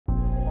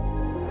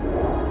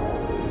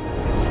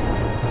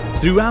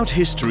Throughout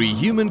history,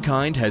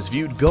 humankind has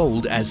viewed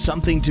gold as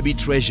something to be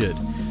treasured.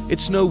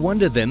 It's no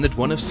wonder then that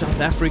one of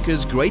South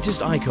Africa's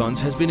greatest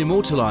icons has been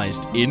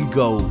immortalized in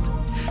gold.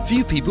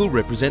 Few people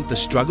represent the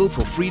struggle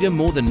for freedom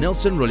more than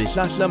Nelson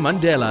Rolihlahla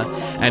Mandela,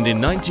 and in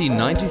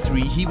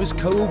 1993 he was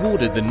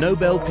co-awarded the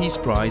Nobel Peace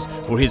Prize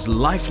for his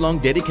lifelong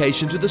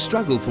dedication to the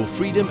struggle for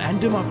freedom and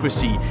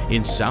democracy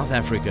in South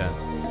Africa.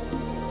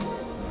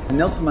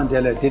 Nelson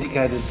Mandela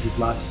dedicated his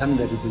life to something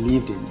that he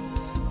believed in.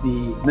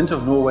 The Mint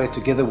of Norway,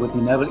 together with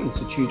the Nobel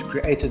Institute,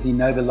 created the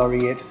Nobel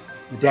Laureate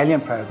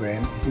Medallion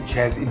Program, which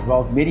has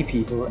involved many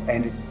people,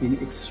 and it's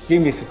been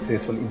extremely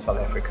successful in South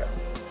Africa.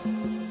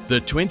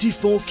 The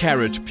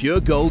 24-carat pure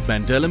gold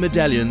Mandela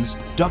medallions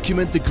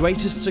document the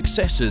greatest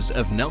successes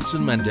of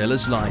Nelson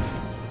Mandela's life.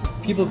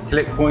 People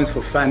collect coins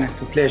for fun,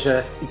 for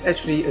pleasure. It's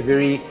actually a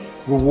very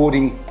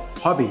rewarding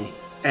hobby,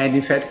 and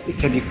in fact it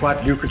can be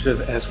quite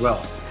lucrative as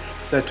well.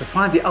 So to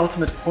find the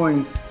ultimate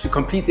coin, to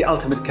complete the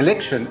ultimate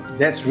collection,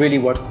 that's really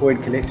what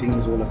coin collecting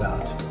is all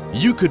about.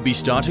 You could be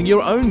starting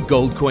your own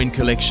gold coin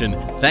collection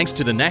thanks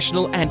to the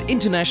national and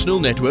international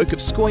network of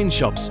Scoin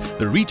Shops,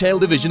 the retail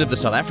division of the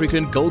South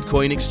African Gold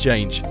Coin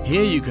Exchange.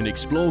 Here you can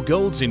explore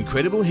gold's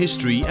incredible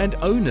history and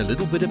own a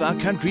little bit of our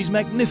country's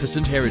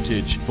magnificent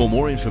heritage. For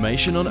more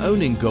information on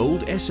owning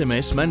gold,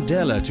 SMS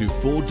Mandela to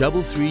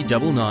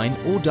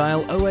 43399 or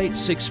dial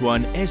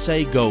 0861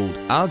 SA Gold.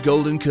 Our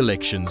golden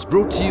collections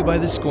brought to you by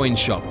the Scoin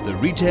Shop, the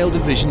retail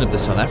division of the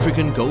South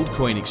African Gold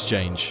Coin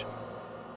Exchange.